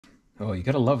Oh, you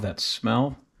gotta love that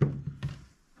smell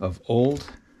of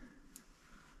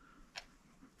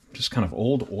just kind of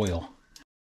old oil.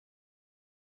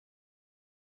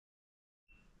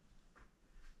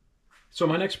 So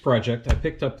my next project, I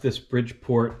picked up this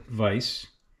Bridgeport vise.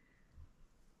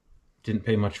 Didn't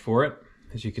pay much for it,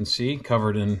 as you can see,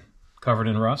 covered in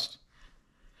rust.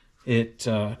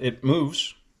 It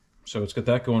moves, so it's got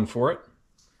that going for it.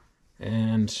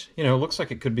 And, you know, it looks like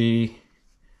it could be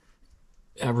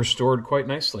restored quite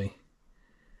nicely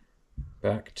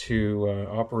back to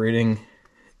operating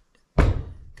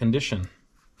condition.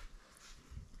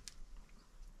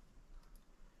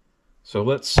 So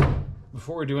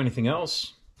before we do anything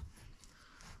else,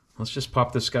 let's just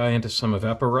pop this guy into some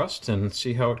Evapo-Rust and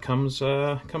see how it comes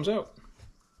out.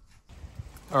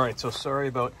 All right, so sorry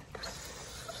about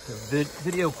the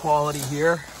video quality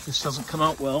here. This doesn't come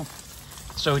out well.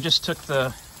 So we just took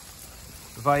the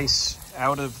vise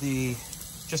out of the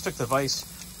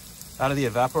Evapo-Rust,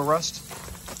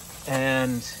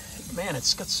 and man,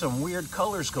 it's got some weird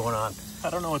colors going on. I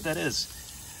don't know what that is.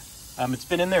 It's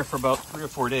been in there for about 3 or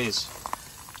 4 days,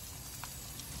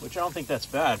 which I don't think that's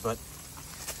bad, but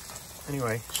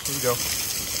anyway, here we go.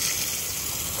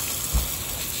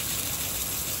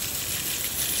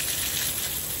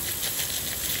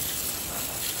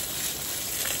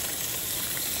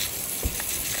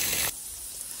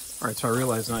 All right, so I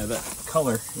realize now that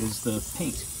color is the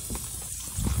paint.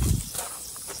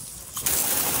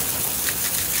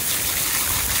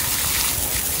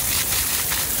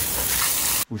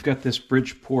 We've got this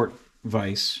Bridgeport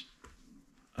vise.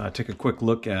 Take a quick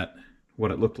look at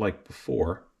what it looked like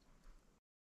before.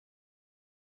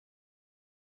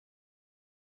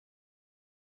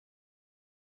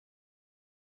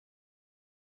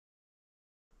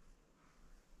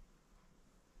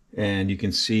 And you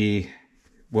can see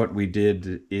what we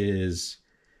did is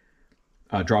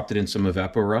dropped it in some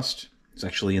Evapo-Rust. It's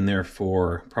actually in there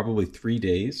for probably 3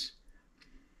 days,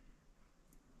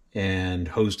 and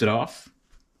hosed it off.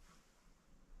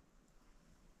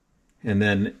 And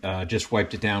then just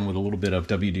wiped it down with a little bit of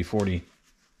WD-40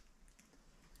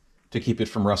 to keep it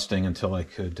from rusting until I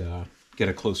could get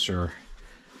a closer,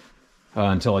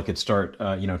 until I could start,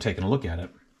 you know, taking a look at it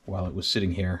while it was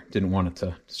sitting here. Didn't want it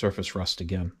to surface rust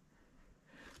again.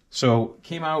 So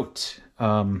came out,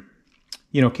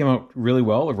 you know, came out really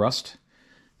well. The rust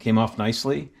came off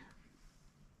nicely.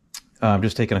 I'm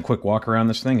just taking a quick walk around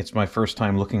this thing. It's my first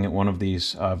time looking at one of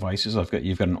these vices.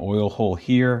 You've got an oil hole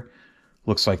here.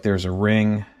 Looks like there's a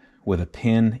ring with a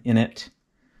pin in it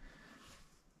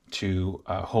to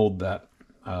hold that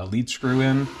lead screw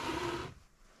in.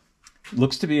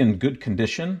 Looks to be in good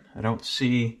condition. I don't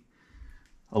see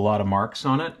a lot of marks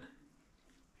on it.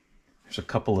 There's a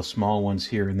couple of small ones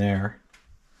here and there.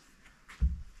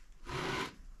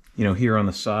 You know, here on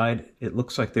the side, it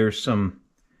looks like there's some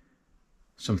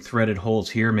threaded holes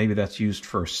here. Maybe that's used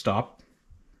for a stop.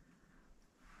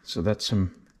 So that's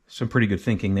some pretty good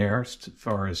thinking there as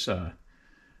far as,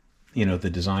 you know, the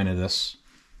design of this.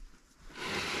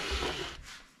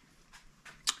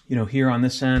 You know, here on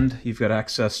this end, you've got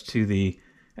access to the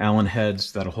Allen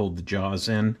heads that'll hold the jaws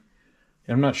in. And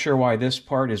I'm not sure why this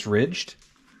part is ridged.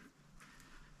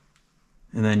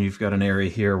 And then you've got an area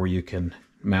here where you can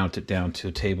mount it down to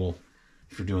a table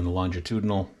if you're doing the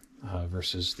longitudinal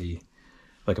versus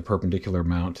like a perpendicular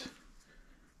mount.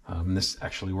 This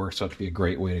actually works out to be a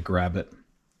great way to grab it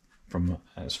from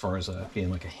as far as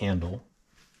being like a handle.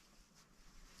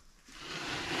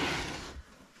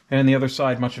 And the other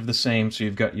side, much of the same. So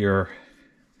you've got your,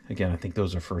 again, I think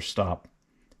those are for a stop.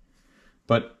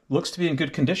 But looks to be in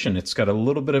good condition. It's got a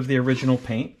little bit of the original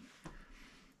paint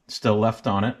still left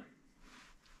on it.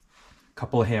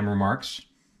 Couple of hammer marks,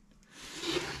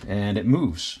 and it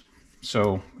moves.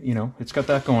 So, you know, it's got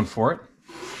that going for it.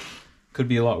 Could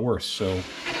be a lot worse. So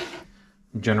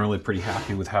I'm generally pretty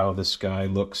happy with how this guy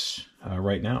looks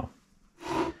right now.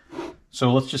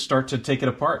 So let's just start to take it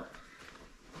apart.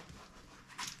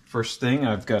 First thing,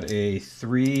 I've got a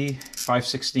 3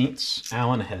 5/16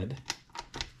 Allen head,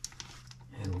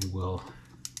 and we will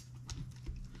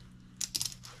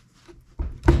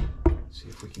see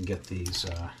if we can get these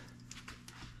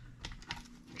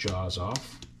jaws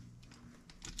off.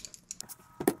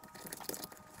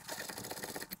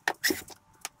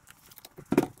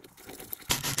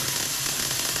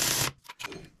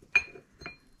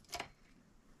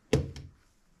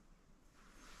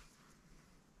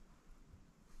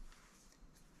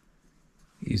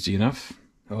 Easy enough.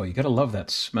 Oh, you gotta love that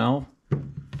smell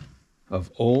of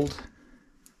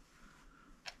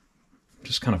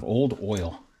just kind of old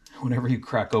oil. Whenever you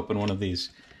crack open one of these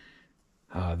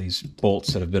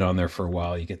bolts that have been on there for a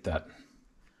while, you get that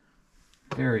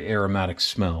Very aromatic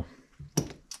smell. All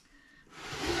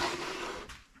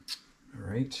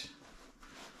right.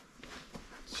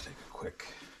 Let's take a quick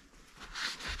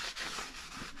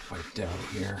wipe down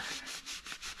here.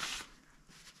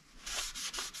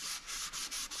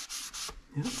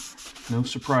 Yep, no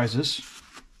surprises.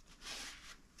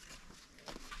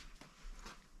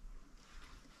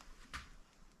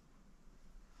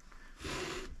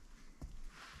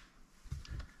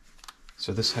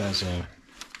 So this has a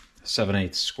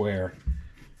 7/8 square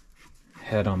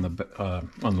head on the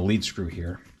lead screw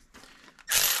here.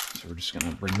 So we're just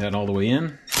going to bring that all the way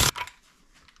in.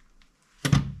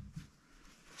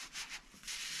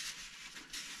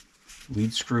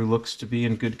 Lead screw looks to be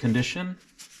in good condition.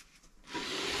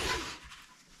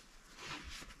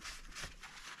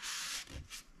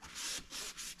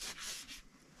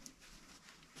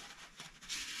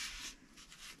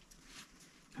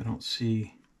 I don't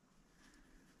see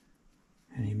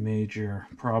any major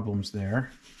problems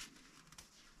there.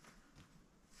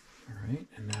 All right,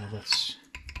 and now let's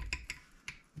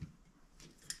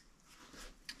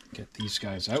get these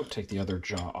guys out, take the other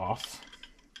jaw off.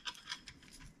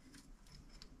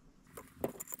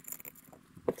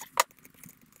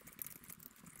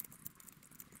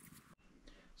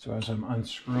 So as I'm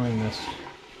unscrewing this,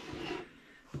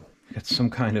 got some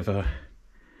kind of a,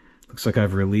 looks like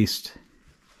I've released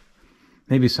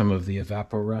maybe some of the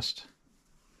Evapo-Rust.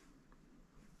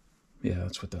 Yeah,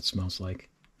 that's what that smells like.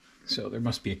 So there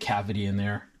must be a cavity in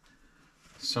there,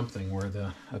 something where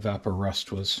the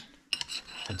Evapo-Rust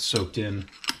had soaked in.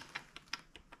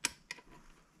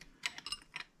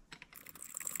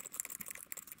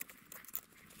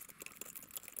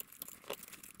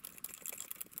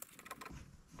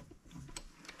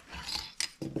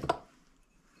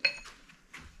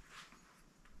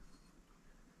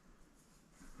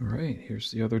 All right,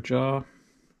 here's the other jaw.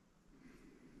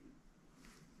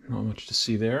 Not much to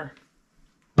see there.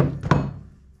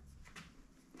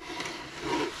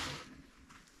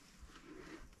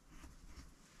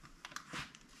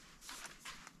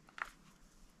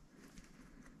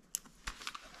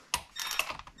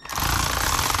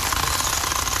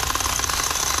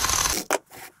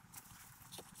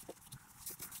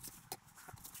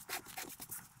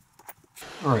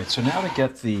 All right, so now to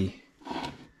get the,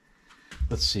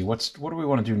 let's see, what do we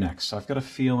want to do next? So I've got a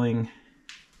feeling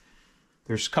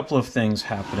there's a couple of things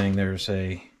happening. There's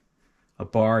a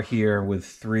bar here with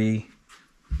 3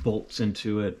 bolts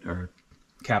into it, or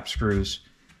cap screws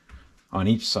on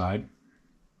each side.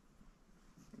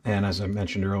 And as I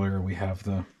mentioned earlier, we have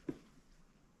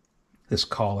this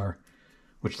collar,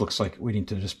 which looks like we need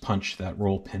to just punch that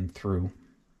roll pin through.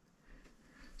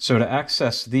 So to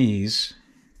access these,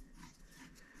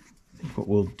 I think what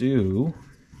we'll do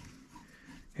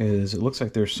is, it looks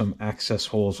like there's some access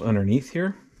holes underneath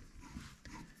here.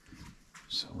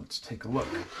 So let's take a look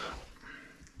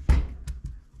at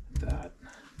that.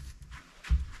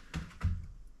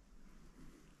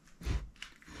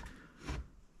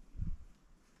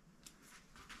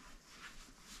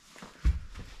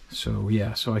 So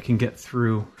yeah, so I can get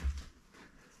through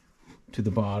to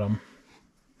the bottom.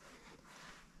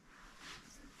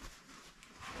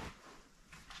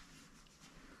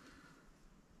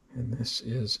 And this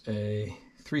is a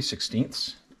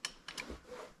 3/16.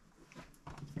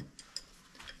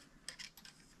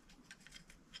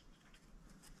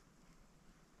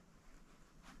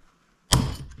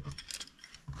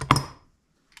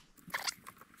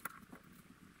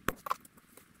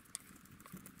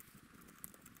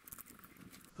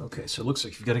 Okay, so it looks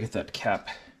like you've got to get that cap,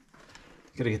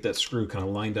 you've got to get that screw kind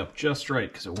of lined up just right,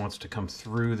 because it wants to come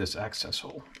through this access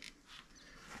hole.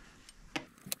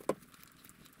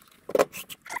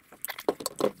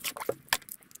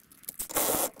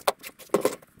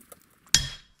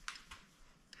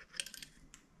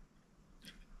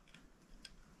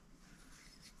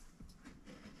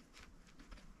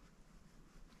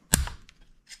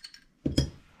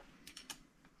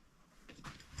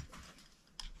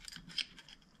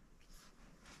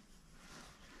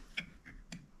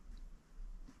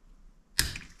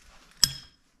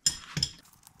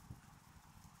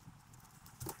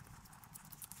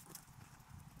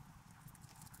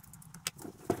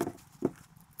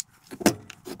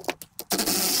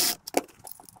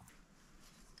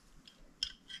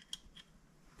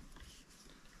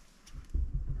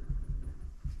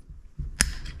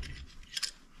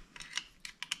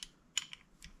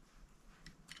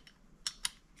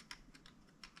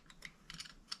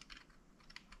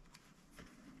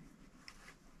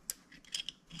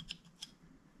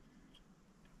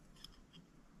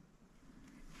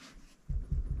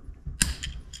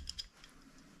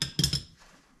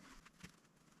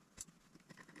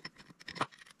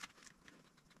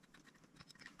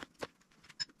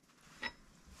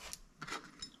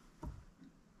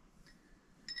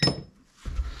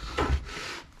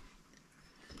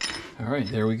 right,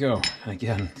 there we go.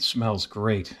 Again, it smells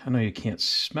great. I know you can't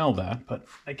smell that, but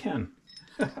I can.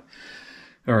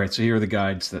 All right, so here are the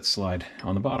guides that slide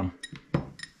on the bottom.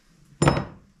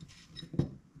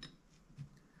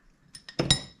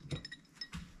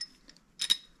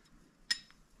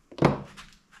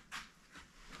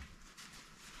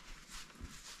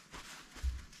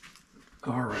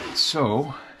 All right,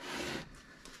 so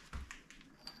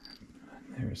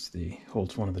there's the,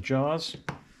 holds one of the jaws.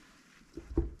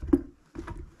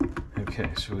 Okay,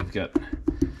 so we've got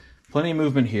plenty of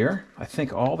movement here. I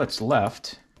think all that's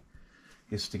left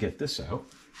is to get this out.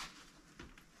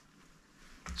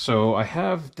 So I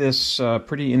have this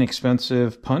pretty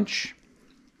inexpensive punch,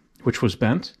 which was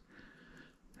bent,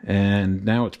 and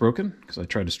now it's broken because I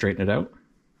tried to straighten it out.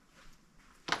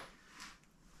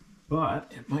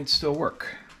 But it might still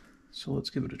work. So let's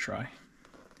give it a try.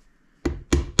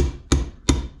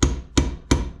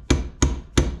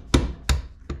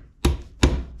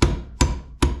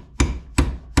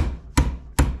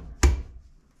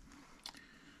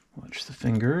 Watch the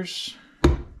fingers.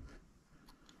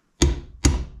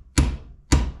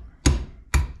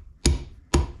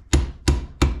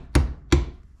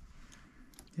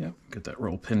 Yep, get that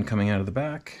roll pin coming out of the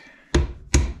back.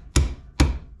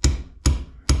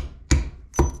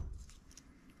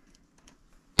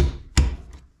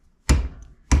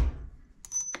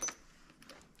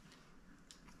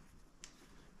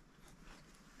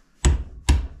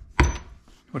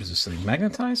 What is this thing,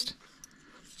 magnetized?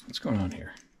 What's going on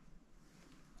here?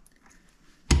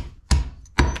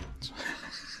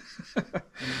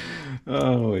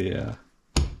 Oh, yeah.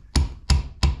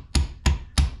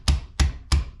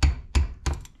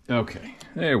 Okay,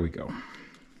 there we go.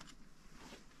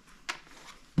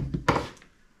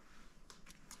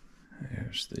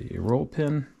 There's the roll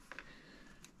pin.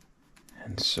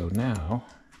 And so now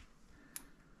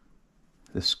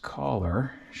this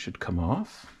collar should come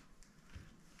off.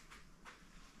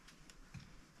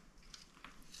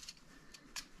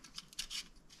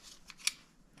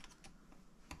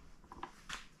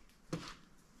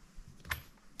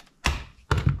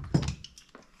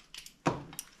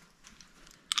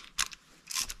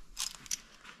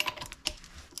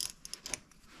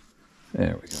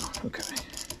 There we go. Okay.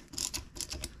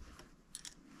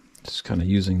 Just kind of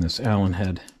using this Allen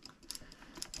head.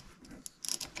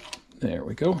 There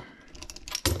we go.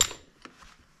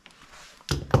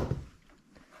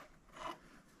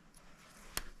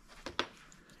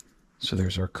 So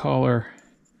there's our collar,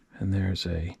 and there's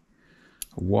a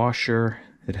washer.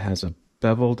 It has a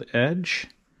beveled edge.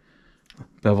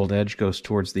 Beveled edge goes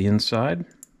towards the inside.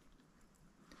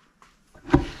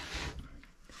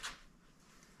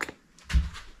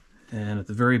 And at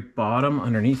the very bottom,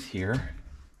 underneath here,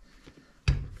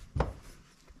 you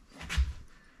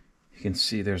can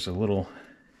see there's a little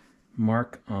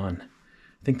mark on,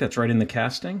 I think that's right in the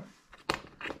casting,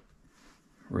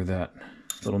 where that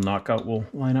little knockout will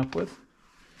line up with.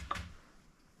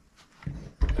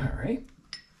 All right.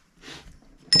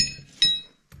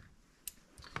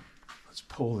 Let's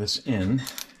pull this in.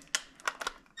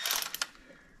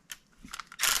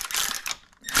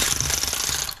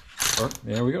 Or,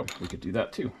 there we go. We could do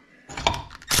that too.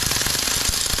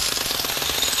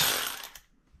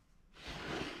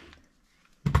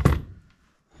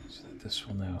 So that this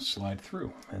will now slide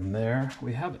through. And there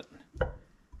we have it.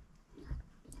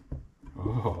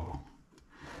 Oh,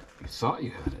 you thought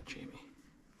you had it, Jamie.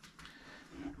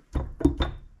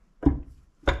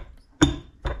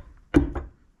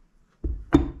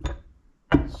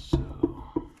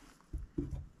 So,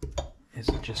 is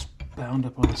it just bound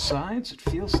up on the sides? It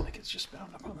feels like it's just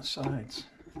bound up on the sides.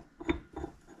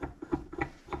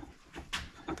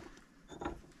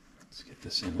 Let's get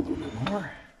this in a little bit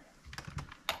more.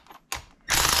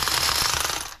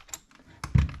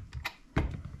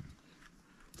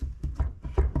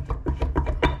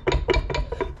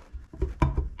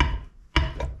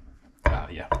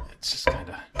 Yeah, it's just kind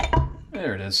of,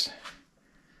 there it is.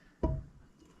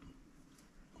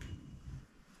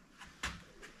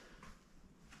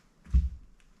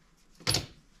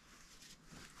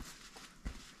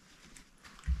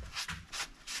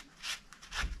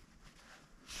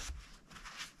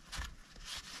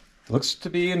 Looks to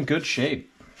be in good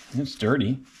shape. It's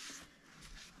dirty,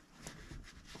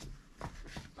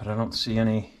 but I don't see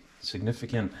any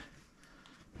significant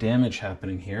damage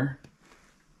happening here.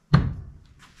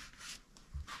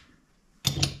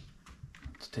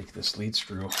 Let's take this lead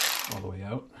screw all the way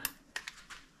out.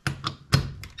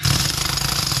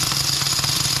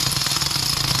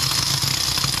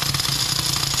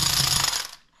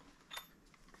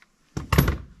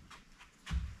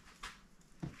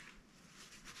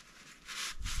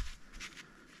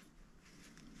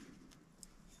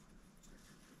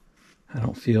 I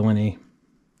don't feel any,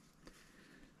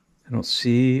 I don't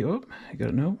see, oh, I got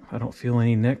it, no, I don't feel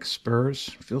any neck spurs.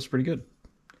 Feels pretty good.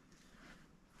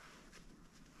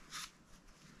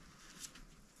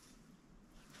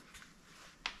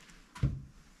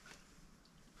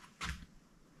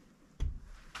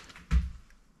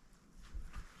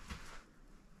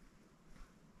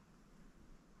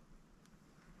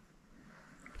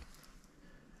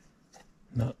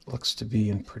 Nut looks to be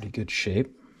in pretty good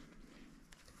shape.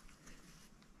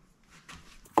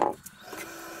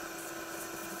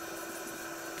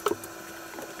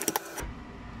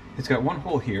 It's got one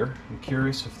hole here. I'm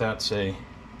curious if that's a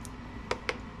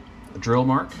drill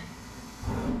mark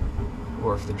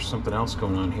or if there's something else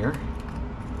going on here.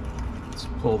 Let's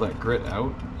pull that grit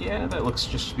out. Yeah, that looks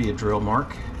just to be a drill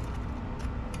mark.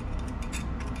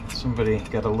 Somebody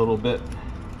got a little bit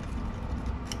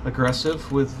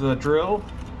aggressive with the drill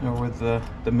or with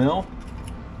the mill.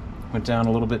 Went down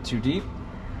a little bit too deep.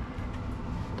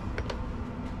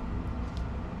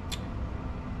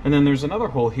 And then there's another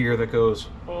hole here that goes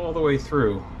all the way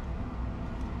through.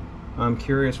 I'm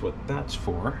curious what that's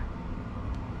for.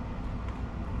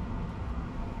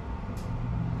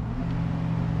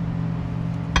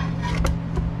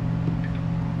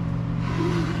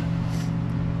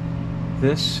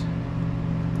 There's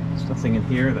nothing in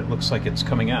here that looks like it's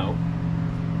coming out.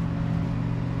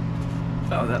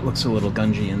 Oh, that looks a little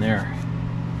gungy in there.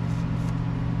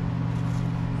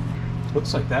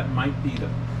 Looks like that might be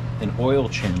an oil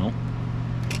channel.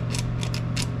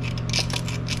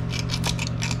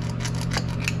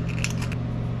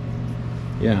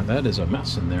 Yeah, that is a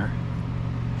mess in there.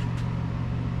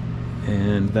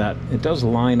 And that, it does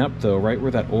line up though, right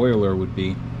where that oiler would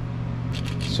be.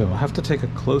 So I'll have to take a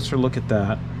closer look at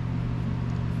that.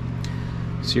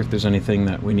 See if there's anything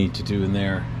that we need to do in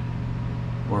there,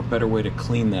 or a better way to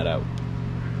clean that out.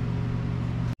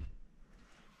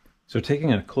 So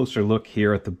taking a closer look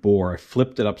here at the bore, I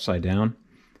flipped it upside down.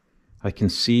 I can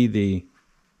see the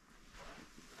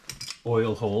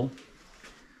oil hole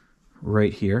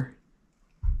right here.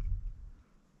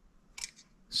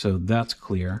 So that's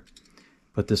clear.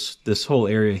 But this whole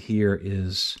area here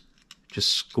is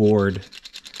just scored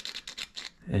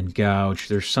and gouged.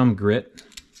 There's some grit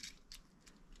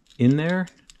in there,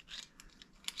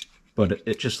 but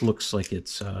it just looks like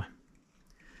it's in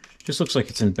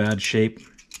bad shape.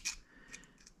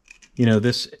 You know,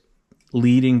 this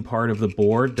leading part of the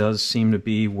bore does seem to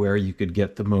be where you could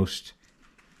get the most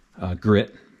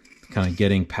grit, kind of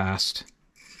getting past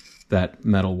that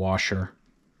metal washer.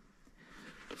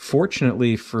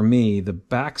 Fortunately for me, the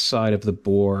back side of the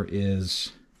bore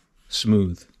is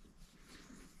smooth.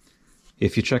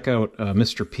 If you check out,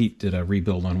 Mr. Pete did a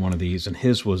rebuild on one of these, and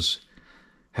his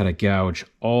had a gouge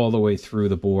all the way through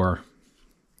the bore.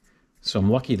 So I'm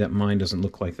lucky that mine doesn't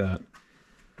look like that.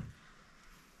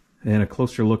 And a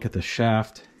closer look at the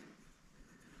shaft,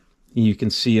 you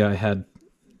can see I had,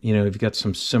 you know, you've got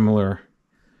some similar,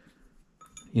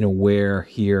 you know, wear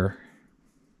here.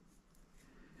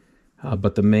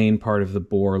 But the main part of the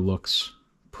bore looks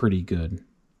pretty good.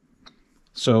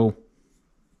 So,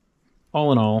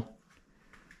 all in all,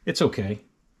 it's okay.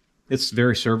 It's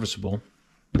very serviceable.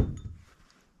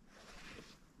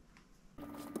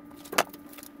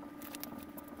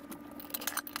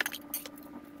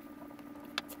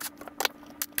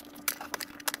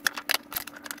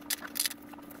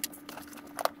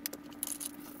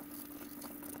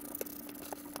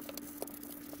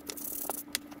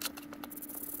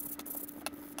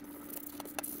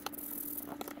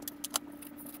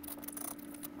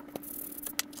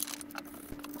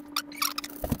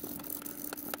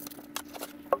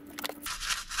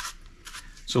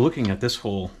 So looking at this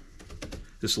hole,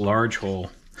 this large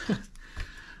hole,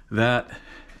 that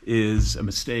is a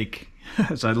mistake.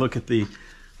 As I look at the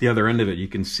other end of it, you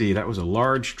can see that was a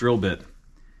large drill bit.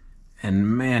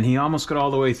 And man, he almost got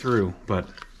all the way through, but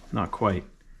not quite.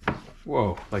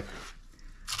 Whoa, like,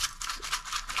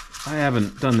 I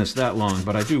haven't done this that long,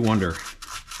 but I do wonder,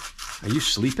 are you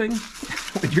sleeping?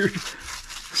 When you're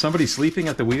somebody sleeping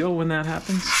at the wheel when that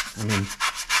happens? I mean,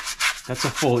 that's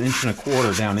a full 1.25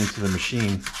 inches down into the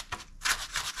machine.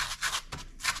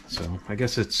 So I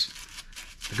guess it's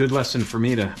a good lesson for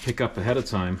me to pick up ahead of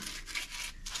time.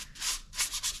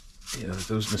 You know,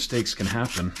 those mistakes can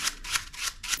happen.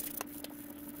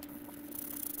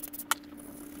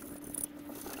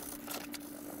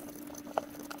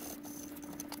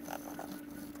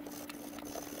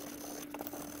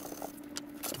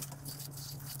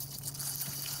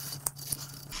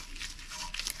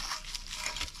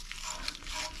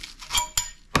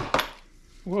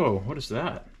 Whoa, what is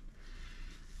that?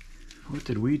 What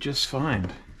did we just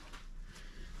find?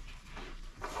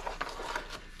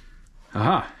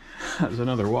 Aha, there's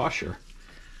another washer.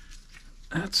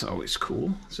 That's always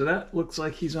cool. So that looks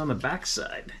like he's on the back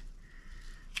side.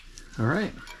 All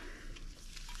right.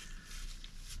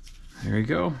 There you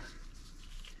go.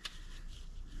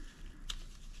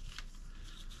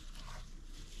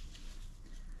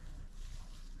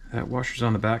 That washer's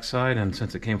on the back side, and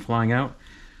since it came flying out,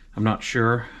 I'm not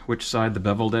sure which side the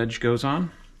beveled edge goes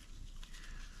on.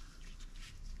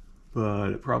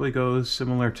 But it probably goes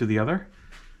similar to the other,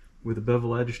 with a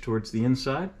bevel edge towards the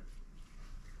inside.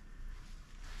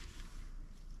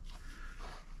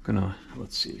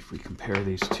 Let's see if we compare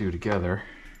these two together.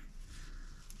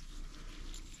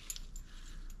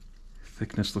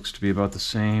 Thickness looks to be about the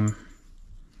same.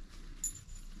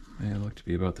 They look to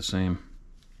be about the same.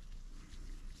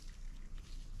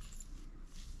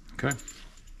 Okay.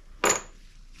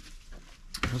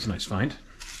 That was a nice find.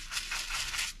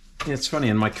 Yeah, it's funny,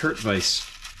 in my Kurt vise,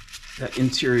 that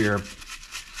interior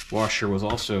washer was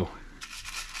also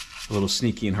a little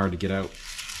sneaky and hard to get out.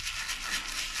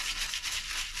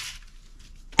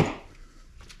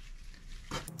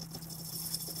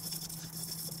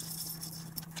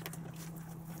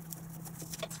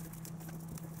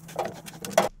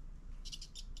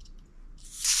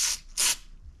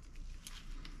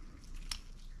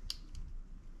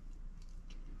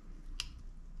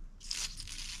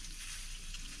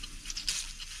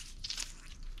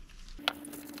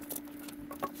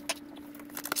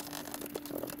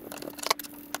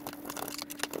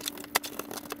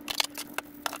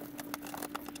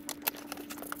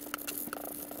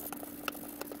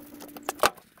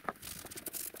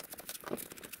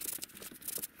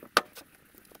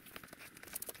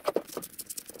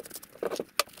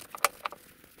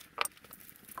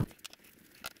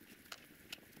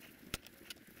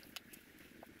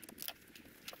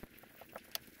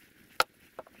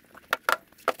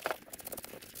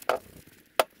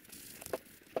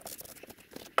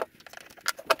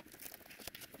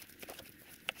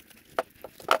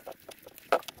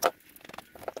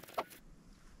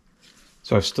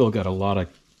 So I've still got a lot of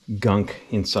gunk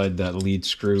inside that lead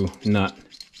screw nut.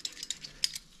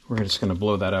 We're just going to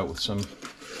blow that out with some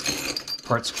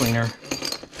parts cleaner.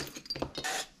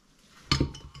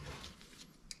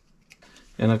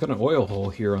 And I've got an oil hole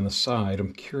here on the side.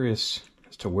 I'm curious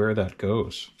as to where that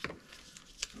goes.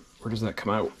 Where does that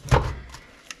come out?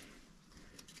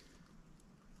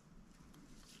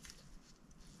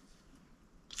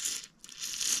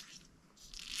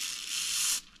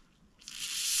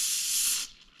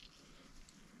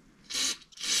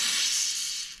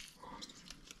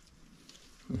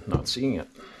 Not seeing it.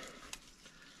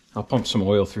 I'll pump some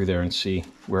oil through there and see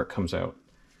where it comes out.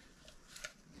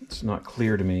 It's not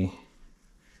clear to me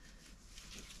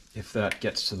if that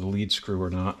gets to the lead screw or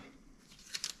not.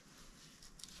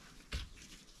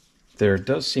 There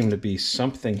does seem to be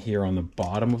something here on the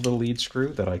bottom of the lead screw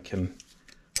that I can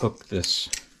hook this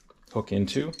hook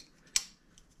into.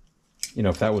 You know,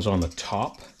 if that was on the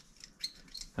top,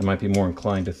 I might be more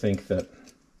inclined to think that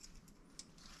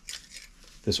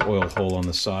this oil hole on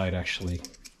the side actually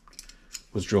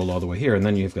was drilled all the way here. And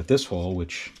then you've got this hole,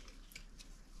 which,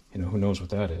 you know, who knows what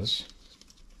that is.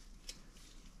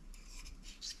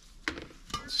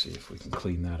 Let's see if we can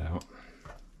clean that out.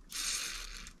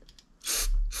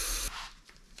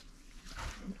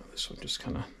 This one just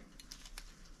kind of,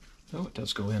 oh, it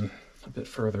does go in a bit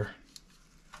further.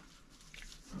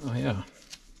 Oh yeah.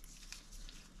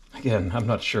 Again, I'm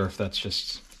not sure if that's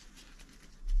just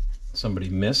somebody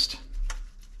missed.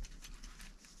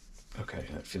 Okay,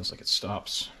 that feels like it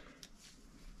stops.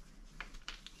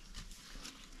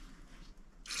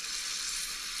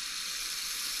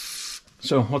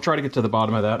 So we'll try to get to the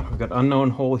bottom of that. We've got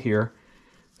unknown hole here,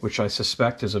 which I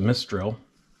suspect is a misdrill.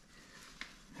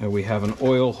 And we have an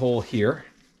oil hole here.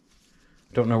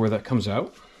 Don't know where that comes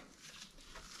out.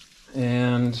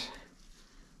 And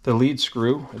the lead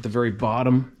screw at the very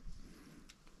bottom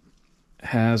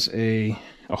has a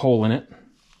hole in it.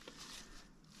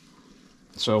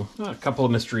 So a couple of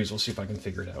mysteries. We'll see if I can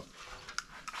figure it out.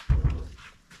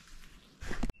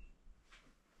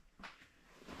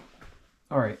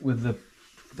 All right, with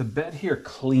the bed here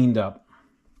cleaned up,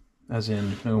 as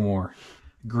in no more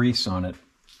grease on it,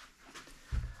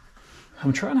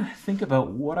 I'm trying to think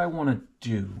about what I want to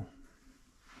do.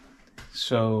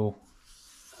 So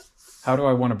how do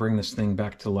I want to bring this thing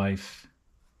back to life?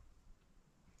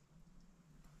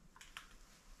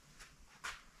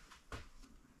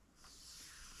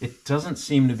 It doesn't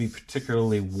seem to be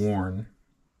particularly worn.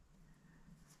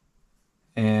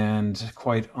 And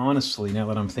quite honestly, now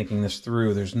that I'm thinking this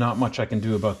through, there's not much I can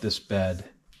do about this bed.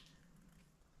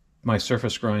 My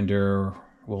surface grinder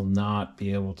will not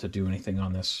be able to do anything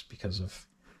on this because of,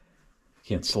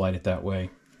 can't slide it that way.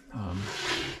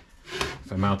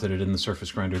 If I mounted it in the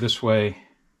surface grinder this way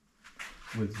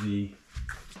with the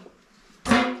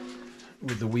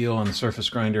wheel on the surface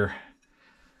grinder,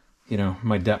 you know,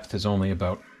 my depth is only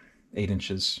about 8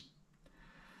 inches.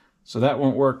 So that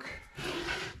won't work,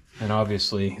 and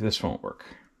obviously this won't work.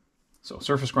 So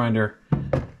surface grinder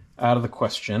out of the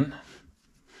question.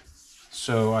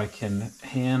 So I can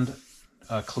hand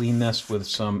clean this with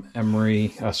some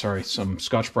some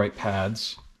Scotch-Brite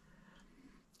pads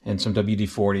and some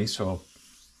WD-40. So I'll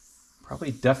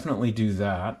probably definitely do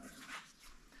that.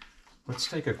 Let's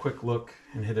take a quick look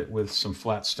and hit it with some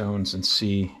flat stones and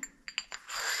see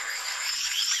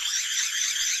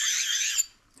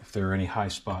if there are any high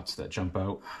spots that jump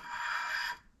out.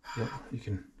 Yep, you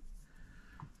can.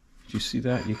 Did you see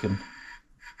that? You can.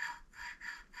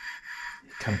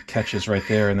 It kind of catches right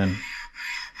there, and then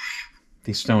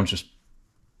these stones just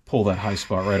pull that high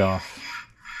spot right off.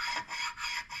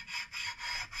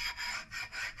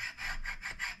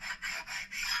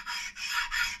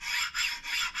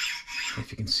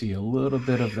 If you can see a little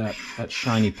bit of that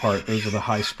shiny part, those are the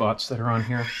high spots that are on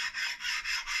here.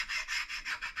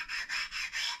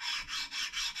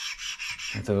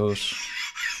 Those.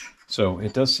 So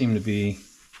it does seem to be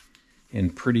in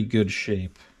pretty good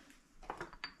shape.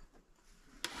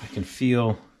 I can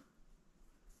feel,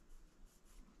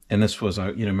 and this was,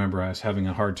 remember I was having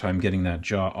a hard time getting that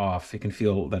jaw off. You can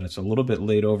feel that it's a little bit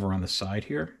laid over on the side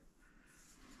here.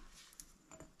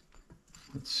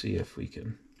 Let's see if we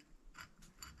can.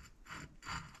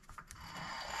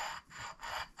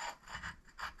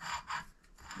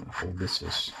 I'll hold this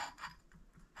as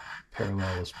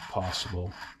parallel as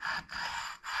possible.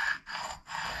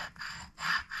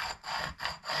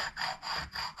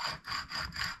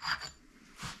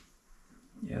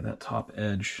 Yeah, that top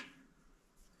edge.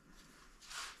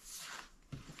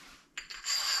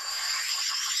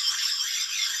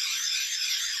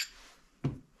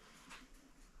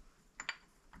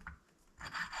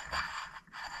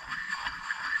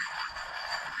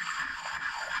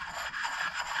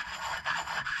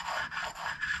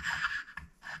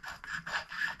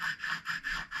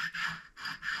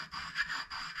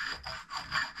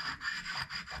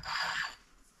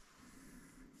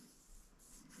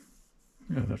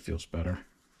 Yeah, that feels better.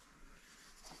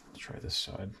 Let's try this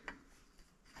side.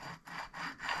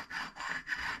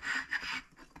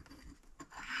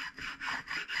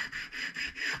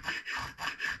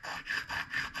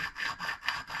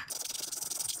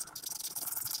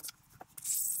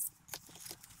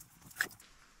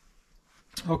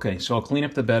 Okay, so I'll clean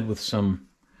up the bed with some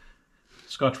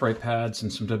Scotch-Brite pads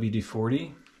and some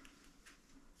WD-40,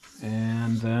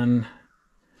 and then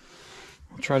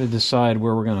we'll try to decide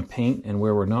where we're going to paint and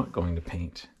where we're not going to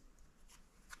paint.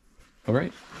 All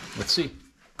right, let's see.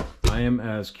 I am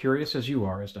as curious as you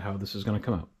are as to how this is going to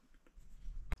come out.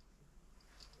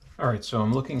 All right, so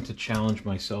I'm looking to challenge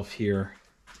myself here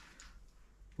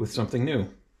with something new,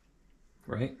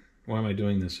 right? Why am I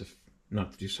doing this if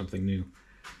not to do something new?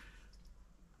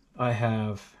 I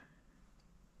have,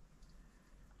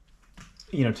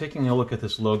 taking a look at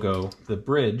this logo, the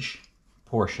bridge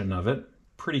portion of it,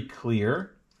 pretty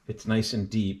clear. It's nice and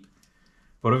deep.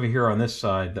 But over here on this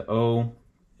side, the O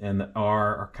and the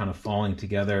R are kind of falling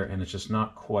together, and it's just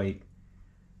not quite,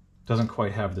 doesn't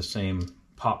quite have the same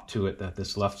pop to it that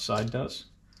this left side does.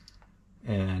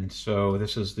 And so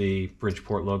this is the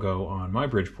Bridgeport logo on my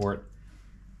Bridgeport.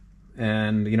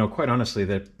 And, quite honestly,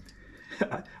 that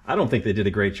I don't think they did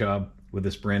a great job with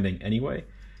this branding anyway,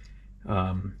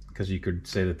 because you could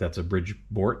say that that's a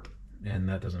Bridgeport, and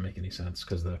that doesn't make any sense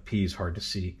because the P is hard to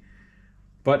see.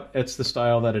 But it's the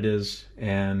style that it is,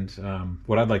 and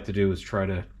what I'd like to do is try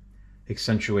to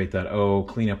accentuate that O,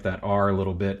 clean up that R a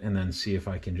little bit, and then see if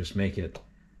I can just make it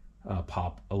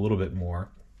pop a little bit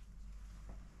more.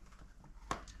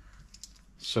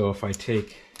 So if I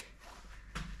take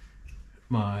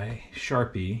my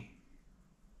Sharpie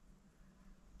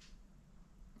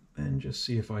and just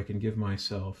see if I can give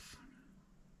myself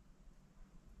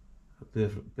a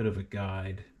bit of a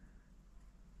guide.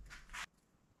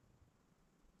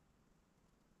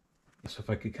 So if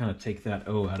I could kind of take that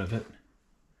O out of it,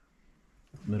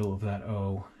 middle of that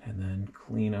O, and then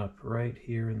clean up right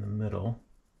here in the middle.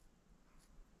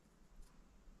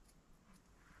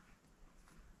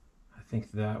 I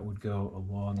think that would go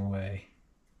a long way.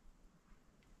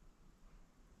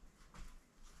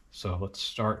 So let's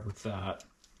start with that.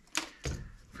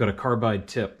 I've got a carbide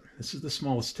tip. This is the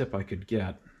smallest tip I could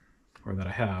get, or that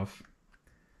I have.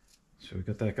 So we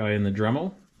got that guy in the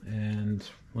Dremel, and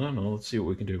well, I don't know, let's see what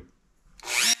we can do.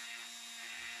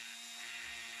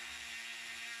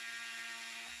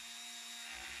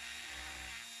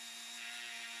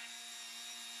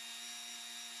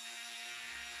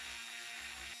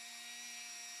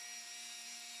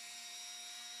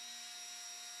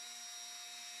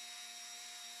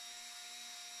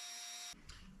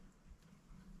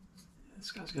 This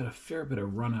guy's got a fair bit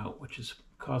of run out, which is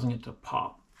causing it to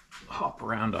hop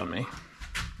around on me.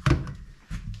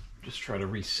 Just try to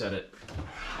reset it.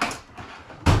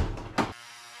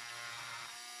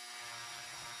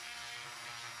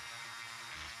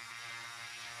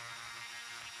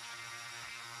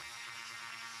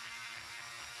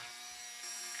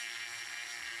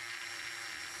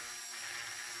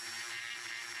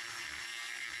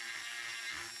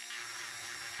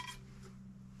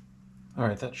 All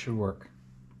right, that should work.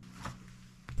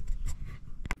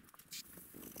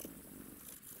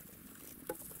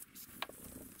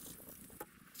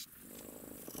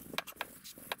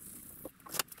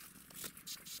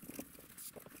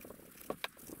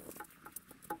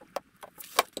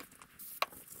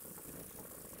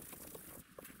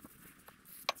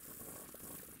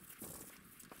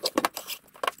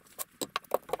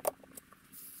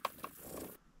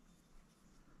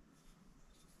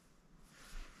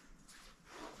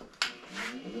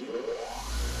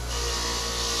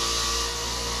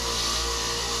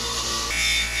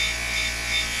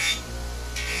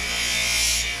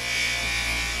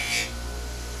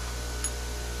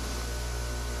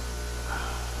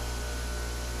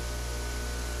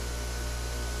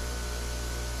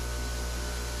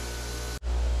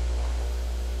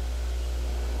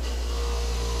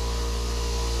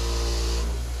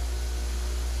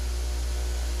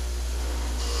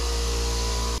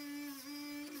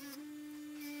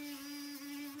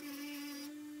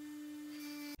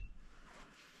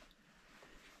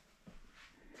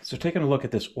 So taking a look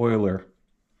at this oiler,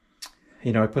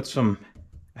 you know, I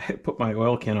put my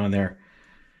oil can on there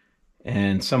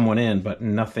and some went in, but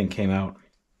nothing came out.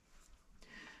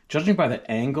 Judging by the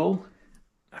angle,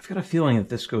 I've got a feeling that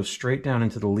this goes straight down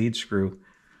into the lead screw,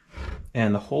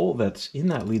 and the hole that's in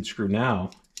that lead screw now,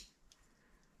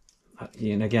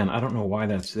 and again, I don't know why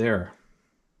that's there,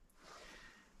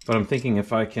 but I'm thinking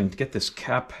if I can get this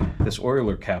cap, this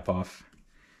oiler cap off,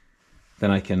 then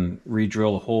I can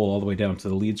re-drill a hole all the way down to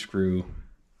the lead screw.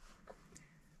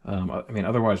 I mean,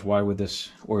 otherwise, why would this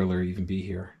oiler even be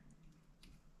here?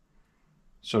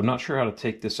 So I'm not sure how to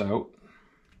take this out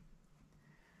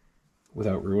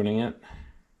without ruining it.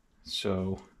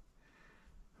 So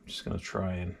I'm just going to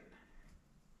try and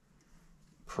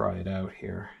pry it out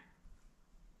here.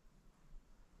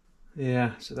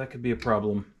 Yeah, so that could be a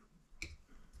problem.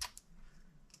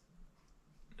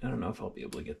 I don't know if I'll be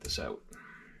able to get this out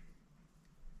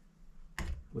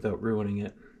without ruining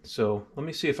it. So let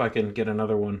me see if I can get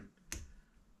another one,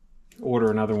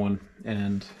 order another one,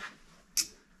 and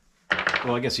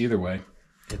well, I guess either way,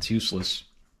 it's useless.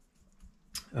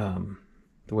 The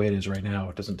way it is right now,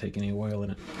 it doesn't take any oil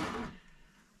in it.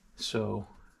 So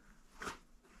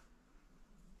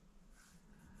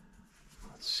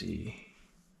let's see.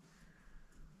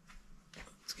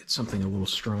 Let's get something a little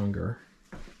stronger.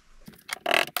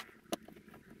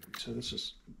 So this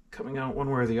is coming out one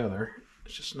way or the other.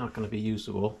 It's just not going to be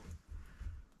usable.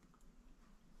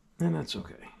 And that's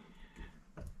okay.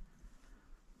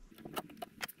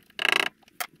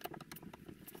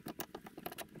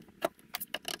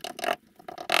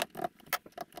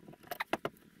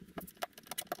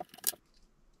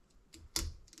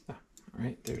 All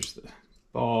right, there's the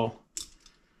ball.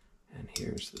 And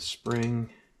here's the spring.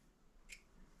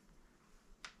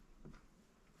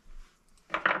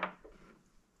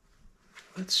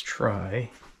 Let's try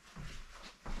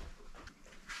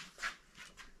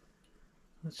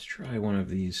one of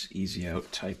these easy out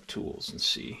type tools and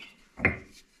see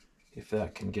if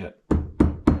that can get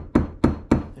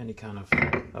any kind of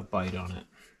a bite on it.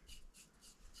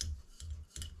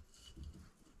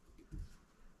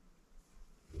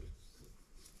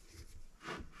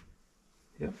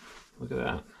 Yep, look at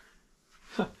that.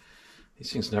 Huh.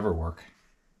 These things never work.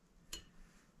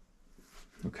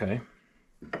 Okay.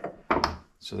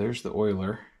 So there's the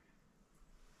oiler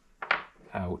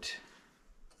out.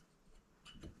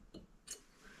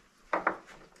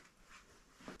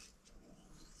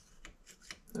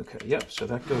 Okay, yep, so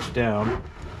that goes down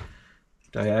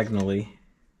diagonally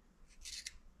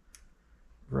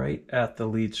right at the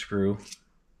lead screw,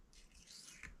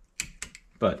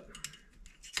 but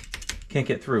can't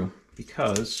get through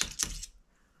because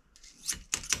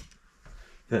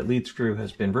that lead screw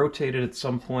has been rotated at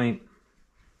some point.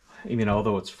 Even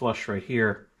although it's flush right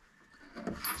here,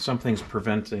 something's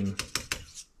preventing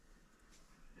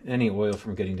any oil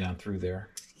from getting down through there.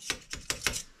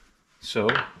 So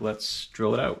let's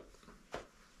drill it out.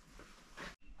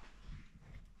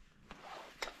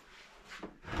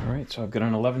 All right, so I've got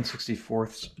an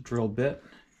 11/64 drill bit,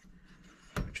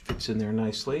 which fits in there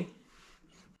nicely.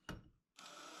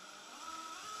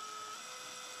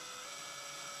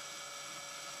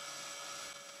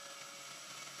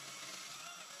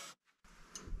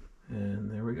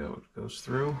 goes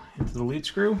through into the lead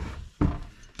screw.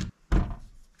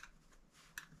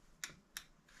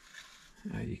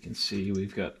 You can see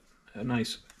we've got a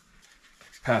nice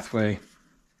pathway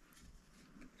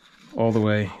all the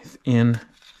way in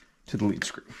to the lead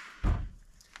screw.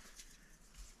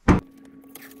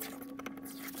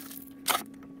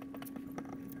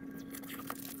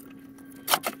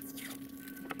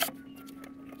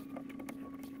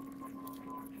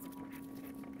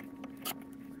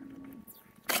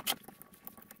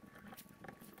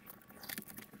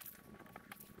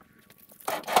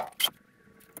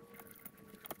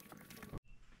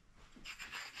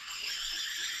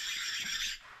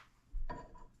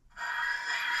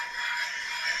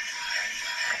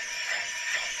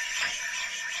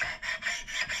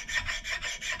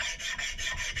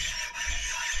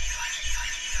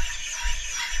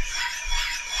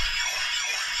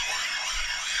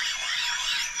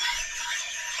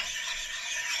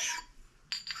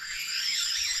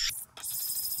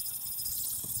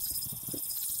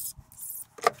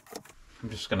 I'm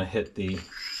just going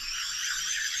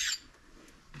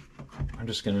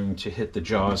to hit the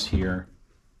jaws here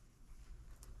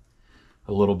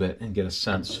a little bit and get a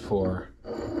sense for,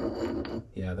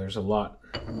 yeah, there's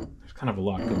kind of a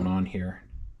lot going on here.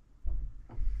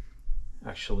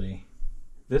 Actually,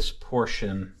 this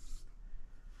portion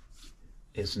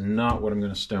is not what I'm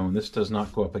going to stone. This does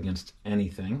not go up against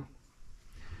anything.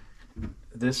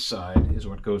 This side is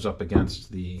what goes up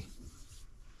against the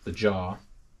jaw.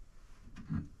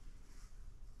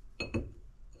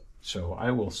 So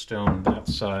I will stone that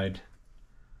side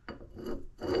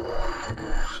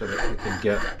so that we can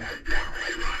get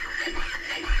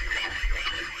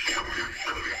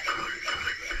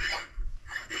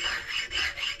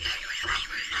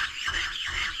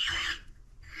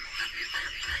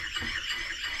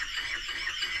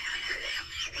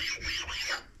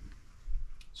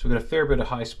so we got a fair bit of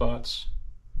high spots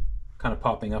kind of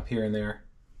popping up here and there.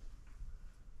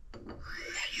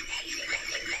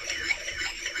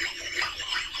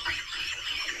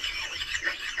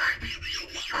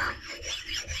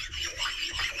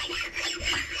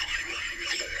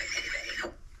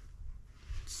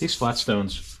 These flat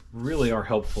stones really are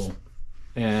helpful,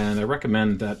 and I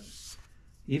recommend that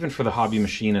even for the hobby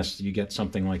machinist, you get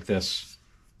something like this.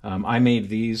 I made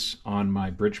these on my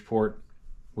Bridgeport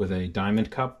with a diamond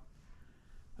cup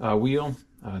wheel.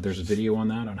 There's a video on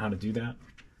that, on how to do that.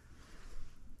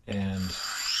 And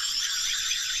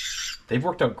they've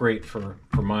worked out great for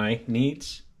my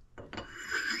needs.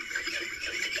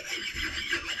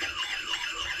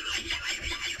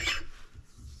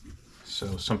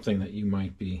 So something that you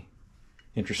might be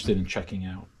interested in checking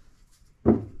out.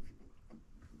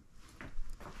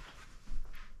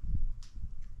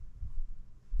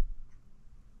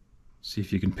 See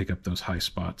if you can pick up those high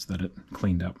spots that it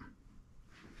cleaned up.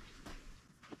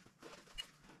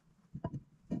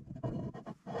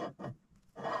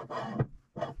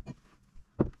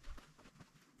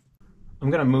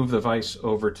 I'm going to move the vise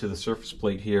over to the surface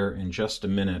plate here in just a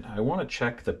minute. I want to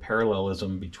check the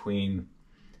parallelism between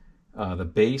the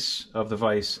base of the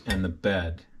vise and the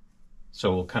bed,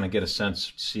 so we'll kind of get a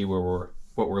sense, see what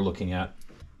we're looking at.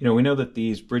 You know, we know that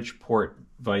these Bridgeport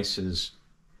vises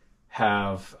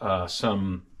have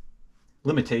some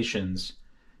limitations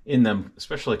in them,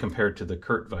 especially compared to the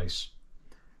Kurt vise,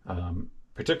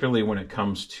 particularly when it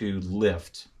comes to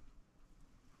lift.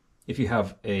 If you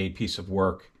have a piece of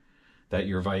work that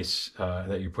your vise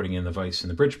that you're putting in the vise in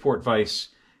the Bridgeport vise,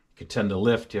 it could tend to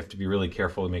lift. You have to be really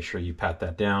careful to make sure you pat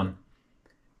that down.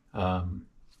 And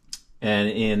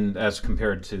as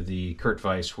compared to the Kurt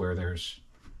vise, where there's,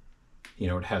 you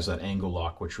know, it has that angle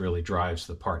lock which really drives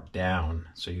the part down,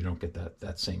 so you don't get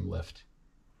that same lift.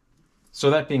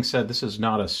 So that being said, this is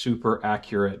not a super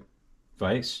accurate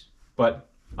vise, but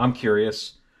I'm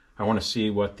curious. I want to see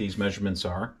what these measurements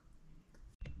are.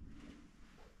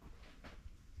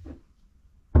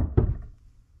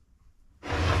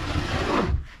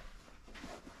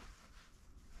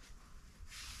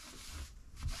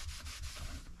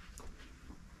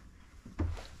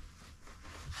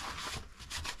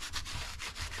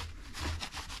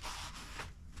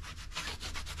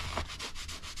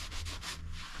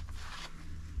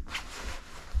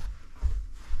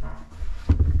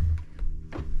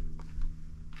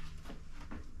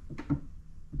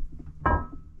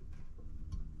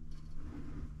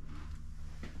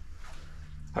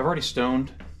 I've already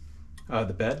stoned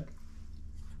the bed.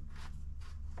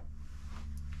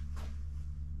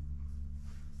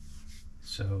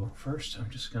 So first I'm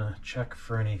just going to check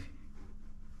for any,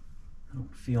 I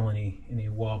don't feel any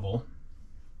wobble.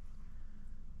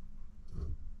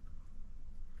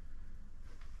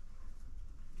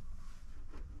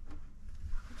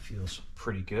 feels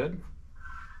pretty good.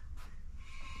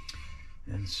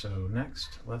 And so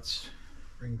next, let's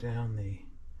bring down the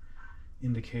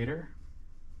indicator.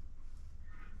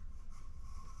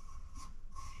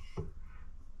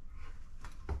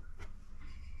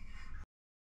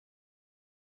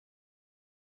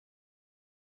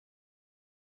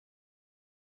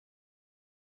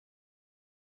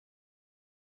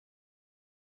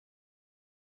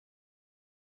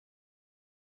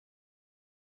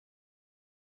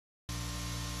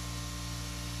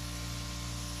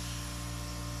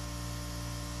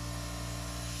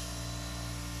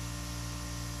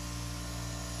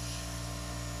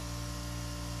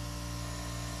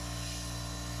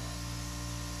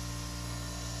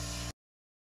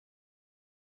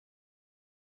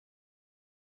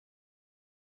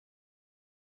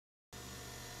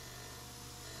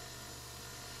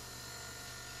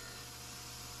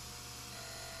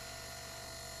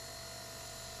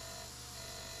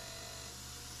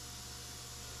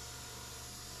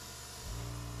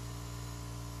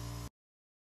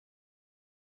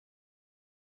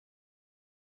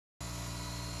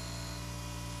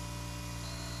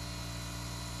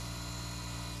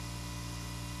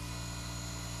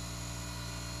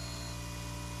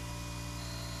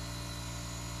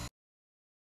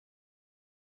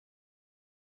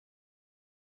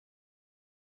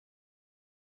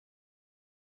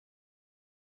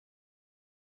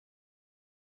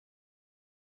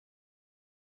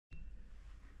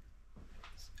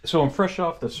 So I'm fresh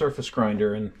off the surface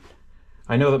grinder, and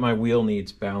I know that my wheel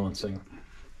needs balancing,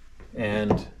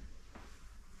 and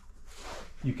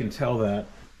you can tell that,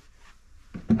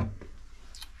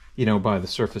 you know, by the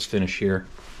surface finish here.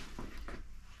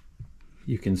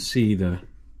 You can see in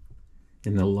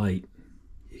the light,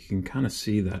 you can kind of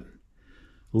see that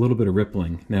a little bit of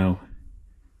rippling. Now,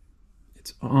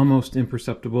 it's almost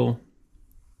imperceptible,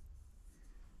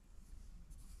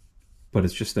 but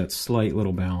it's just that slight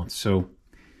little balance. So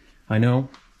I know,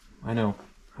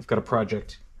 I've got a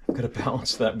project. I've got to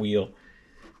balance that wheel.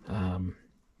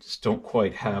 Just don't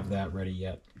quite have that ready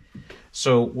yet.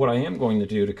 So what I am going to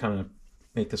do to kind of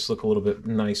make this look a little bit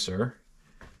nicer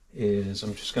is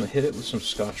I'm just going to hit it with some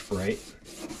Scotch-Brite.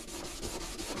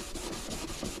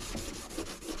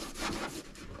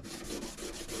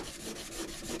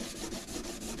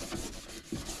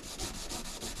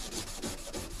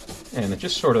 And it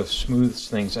just sort of smooths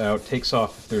things out, takes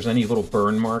off if there's any little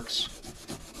burn marks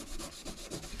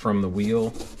from the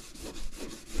wheel.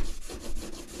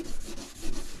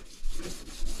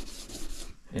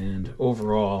 And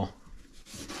overall,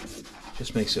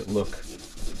 just makes it look,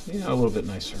 you know, a little bit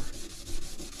nicer.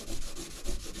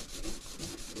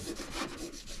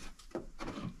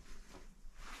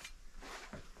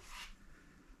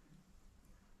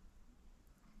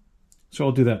 So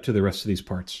I'll do that to the rest of these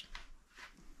parts.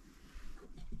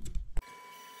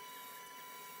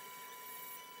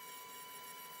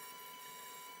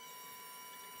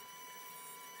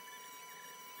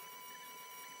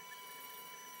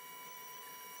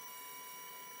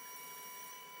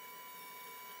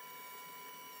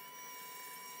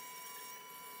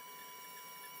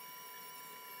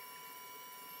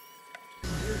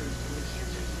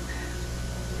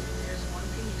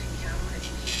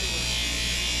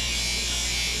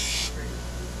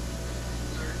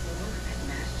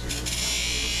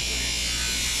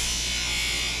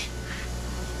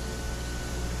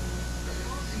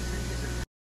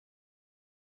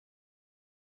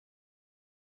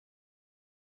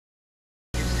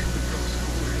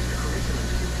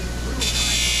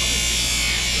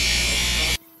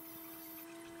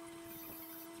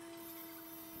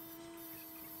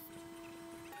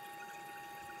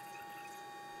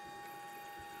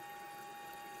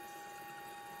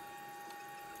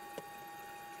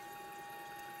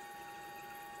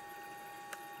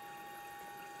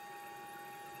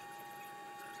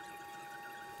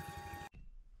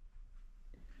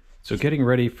 So getting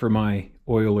ready for my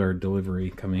oiler delivery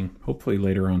coming hopefully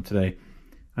later on today.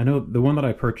 I know the one that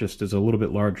I purchased is a little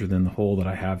bit larger than the hole that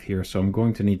I have here, so I'm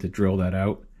going to need to drill that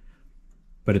out,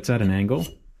 but it's at an angle.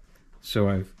 So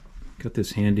I've got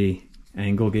this handy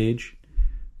angle gauge,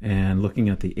 and looking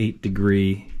at the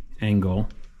 8-degree angle,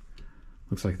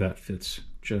 looks like that fits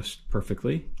just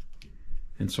perfectly.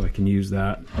 And so I can use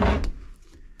that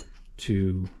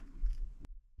to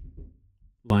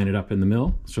line it up in the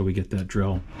mill so we get that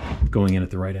drill going in at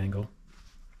the right angle.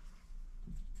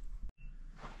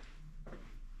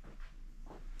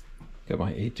 Got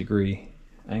my 8-degree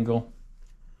angle.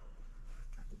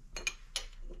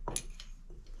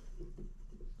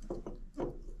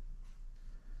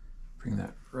 Bring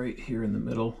that right here in the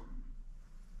middle.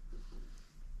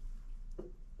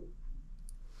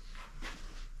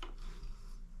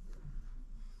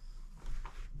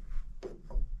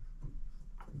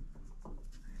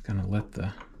 Gonna let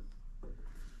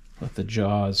the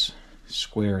jaws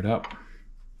square it up.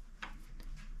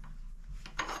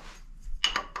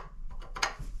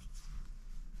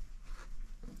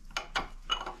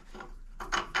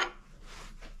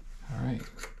 All right,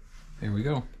 there we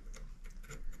go.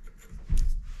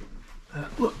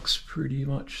 That looks pretty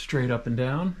much straight up and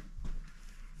down.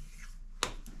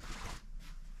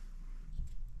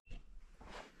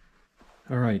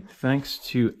 All right, thanks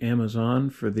to Amazon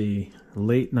for the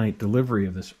late night delivery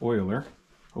of this oiler.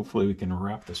 Hopefully we can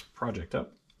wrap this project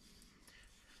up.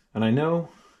 And I know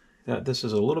that this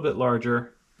is a little bit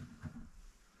larger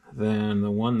than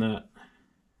the one that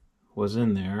was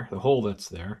in there, the hole that's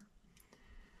there.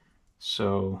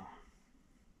 So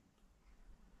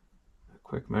a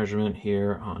quick measurement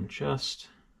here on just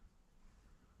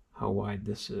how wide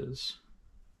this is.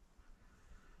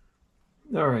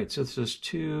 All right, so this is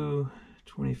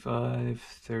 25,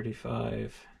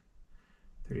 35,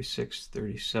 36,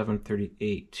 37,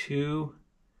 38, 2,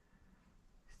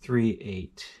 3,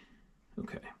 8.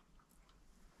 Okay.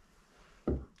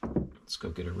 Let's go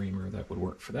get a reamer that would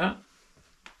work for that.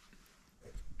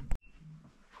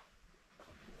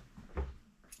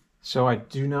 So I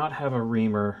do not have a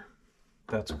reamer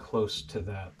that's close to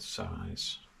that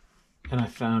size. And I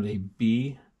found a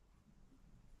B-sized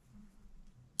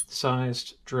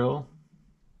drill,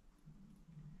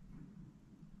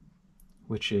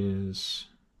 which is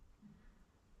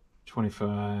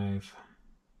 25,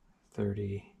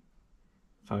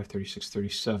 35, 36,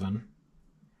 37.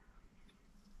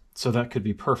 So that could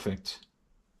be perfect,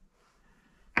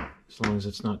 as long as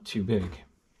it's not too big.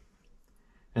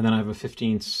 And then I have a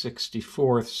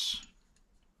 15/64,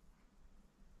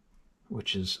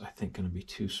 which is, I think, going to be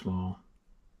too small.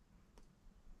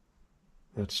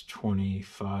 That's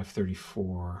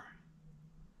 25/34.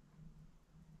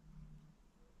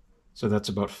 So that's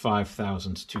about 5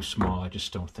 thousandths too small. I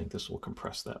just don't think this will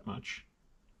compress that much.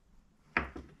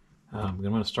 I'm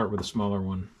going to start with a smaller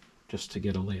one just to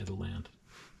get a lay of the land.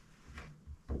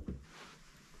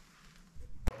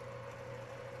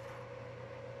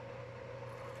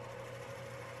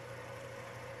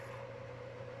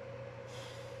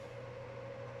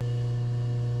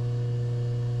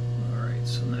 All right,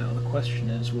 so now the question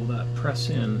is, will that press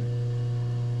in?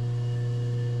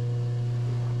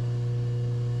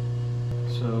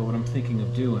 So what I'm thinking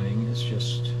of doing is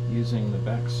just using the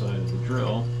back side of the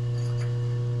drill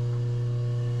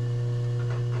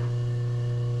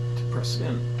to press it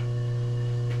in.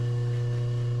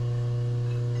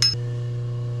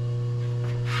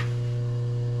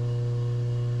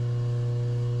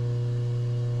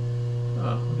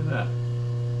 Oh, look at that.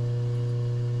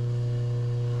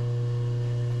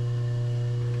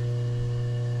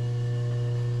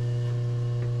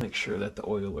 Make sure that the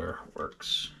oiler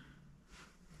works.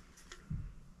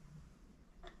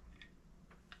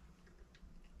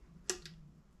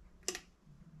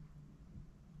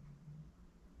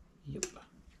 Yep.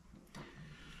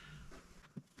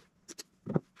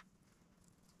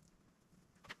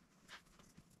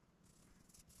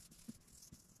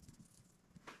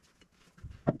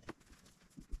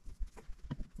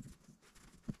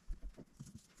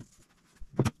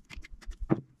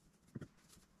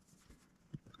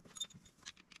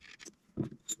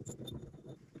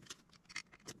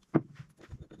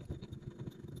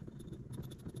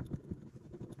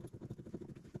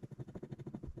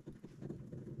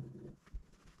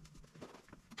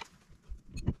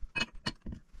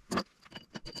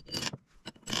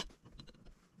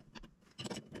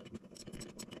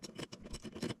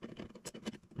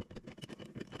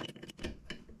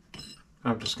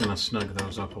 I'm just going to snug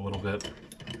those up a little bit,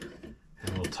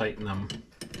 and we'll tighten them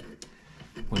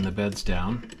when the bed's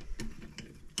down.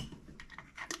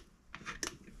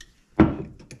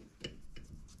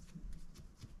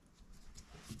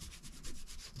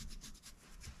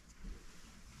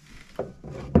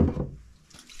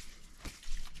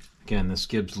 Again, this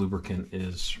Gibbs lubricant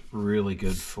is really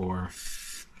good for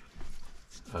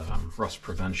rust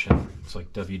prevention. It's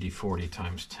like WD-40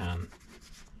 times 10.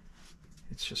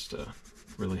 It's just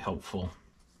really helpful.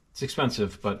 It's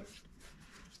expensive, but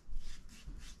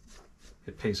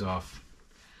it pays off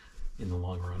in the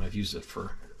long run. I've used it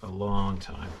for a long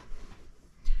time.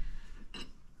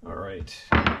 All right.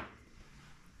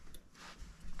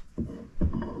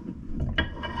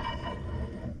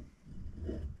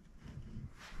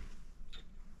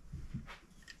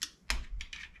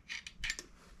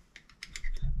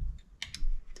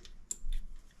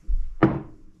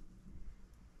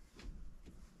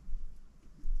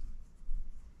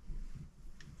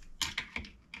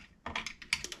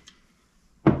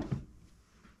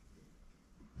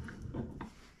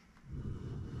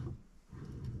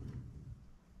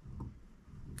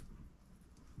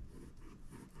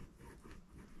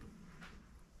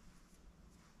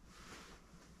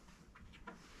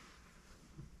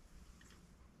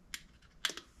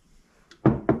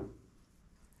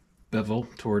 bevel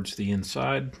towards the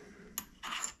inside.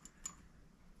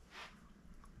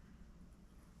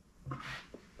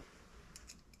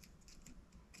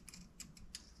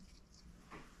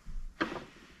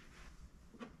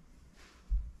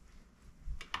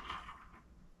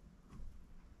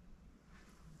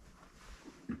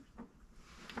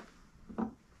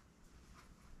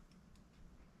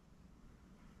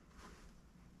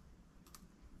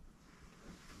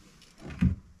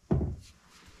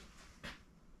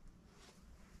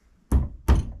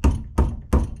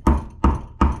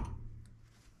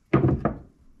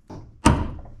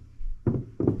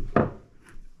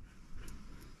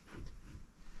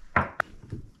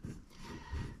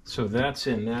 So that's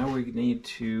in. Now we need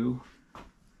to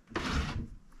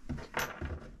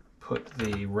put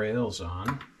the rails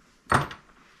on. And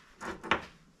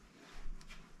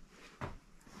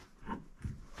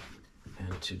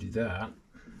to do that,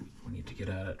 we need to get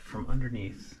at it from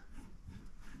underneath.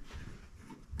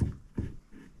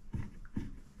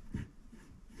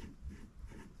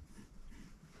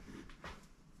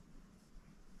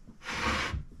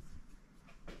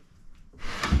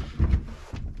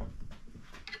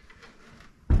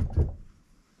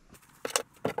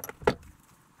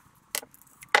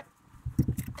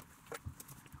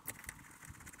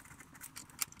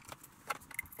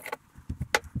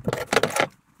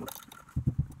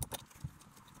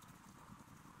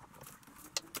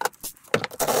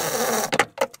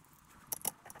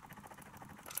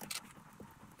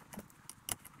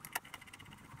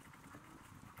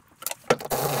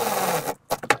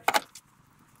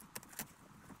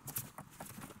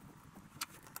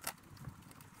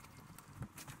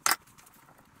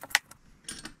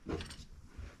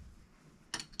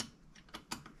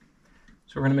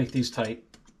 So we're going to make these tight.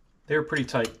 They're pretty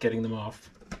tight getting them off.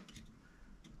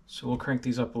 So we'll crank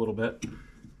these up a little bit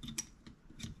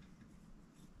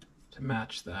to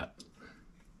match that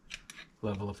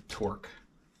level of torque.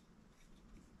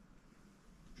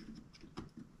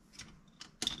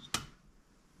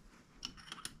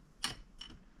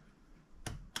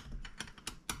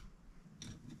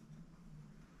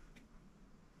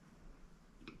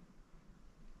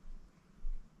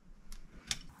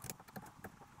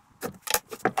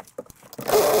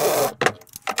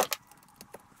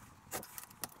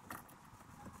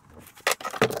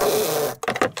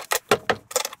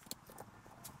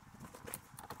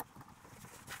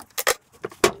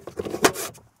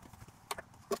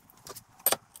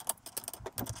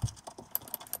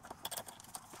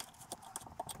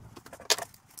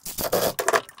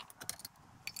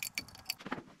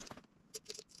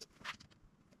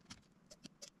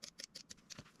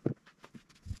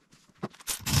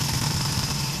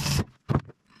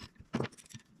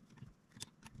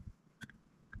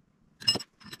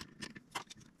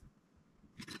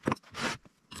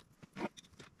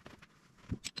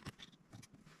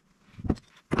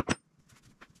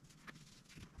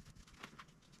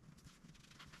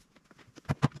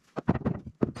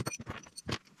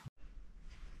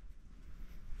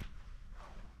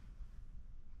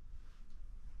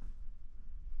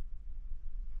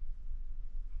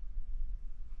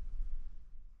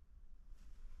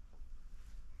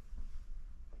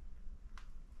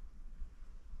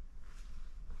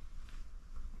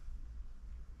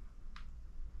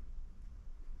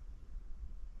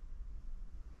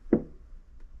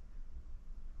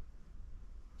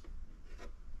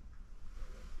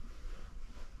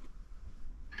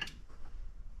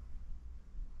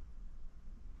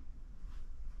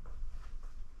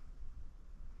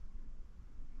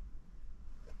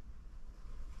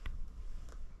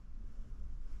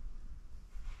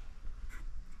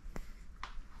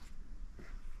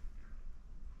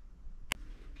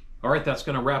 All right, that's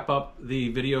going to wrap up the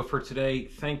video for today.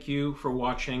 Thank you for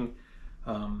watching.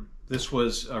 This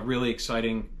was a really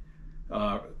exciting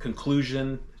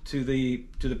conclusion to the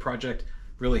project.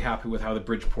 Really happy with how the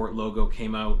Bridgeport logo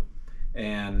came out,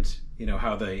 and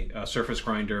how the surface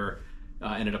grinder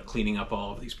ended up cleaning up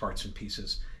all of these parts and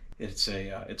pieces. It's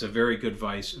a very good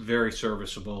vise, very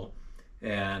serviceable,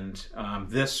 and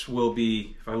this will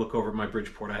be. If I look over at my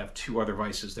Bridgeport, I have 2 other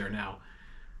vices there now.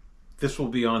 This will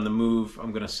be on the move.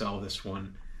 I'm going to sell this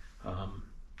one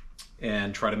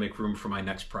and try to make room for my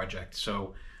next project.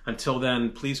 So until then,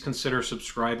 please consider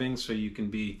subscribing so you can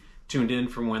be tuned in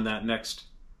from when that next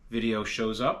video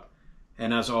shows up.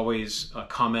 And as always,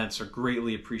 comments are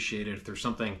greatly appreciated. If there's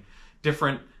something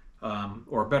different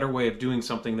or a better way of doing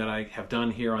something that I have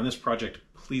done here on this project,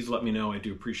 please let me know. I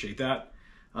do appreciate that.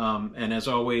 And as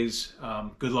always,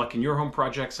 good luck in your home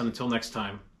projects. And until next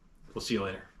time, we'll see you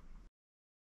later.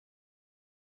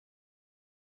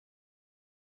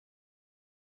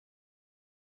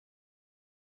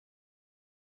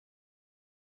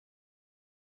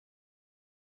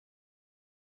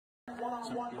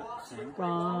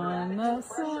 From the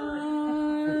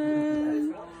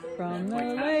sun, from the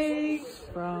lake,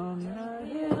 from the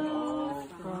hills,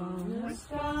 from the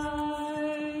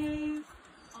skies,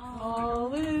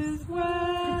 all is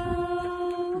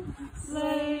well,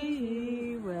 lay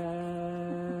ye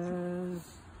rest.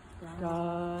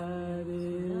 God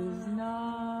is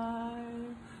nigh.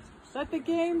 Let the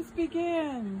games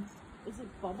begin. Is it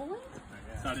bubbling?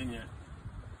 It's not in yet.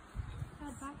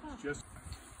 God, back up. Just.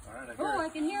 All right, I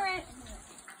can hear it.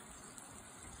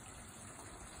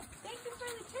 Thank you for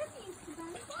the turkeys,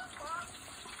 Savannah.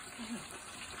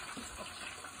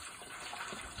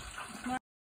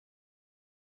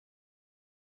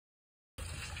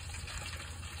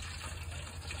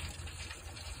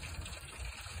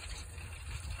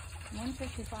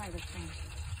 $155 this time.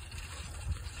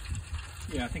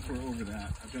 Yeah, I think we're over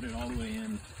that. I've got it all the way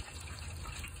in.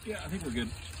 Yeah, I think we're good.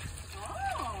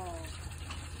 Oh.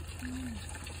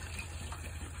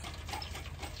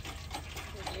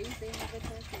 The raising of a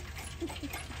turkey.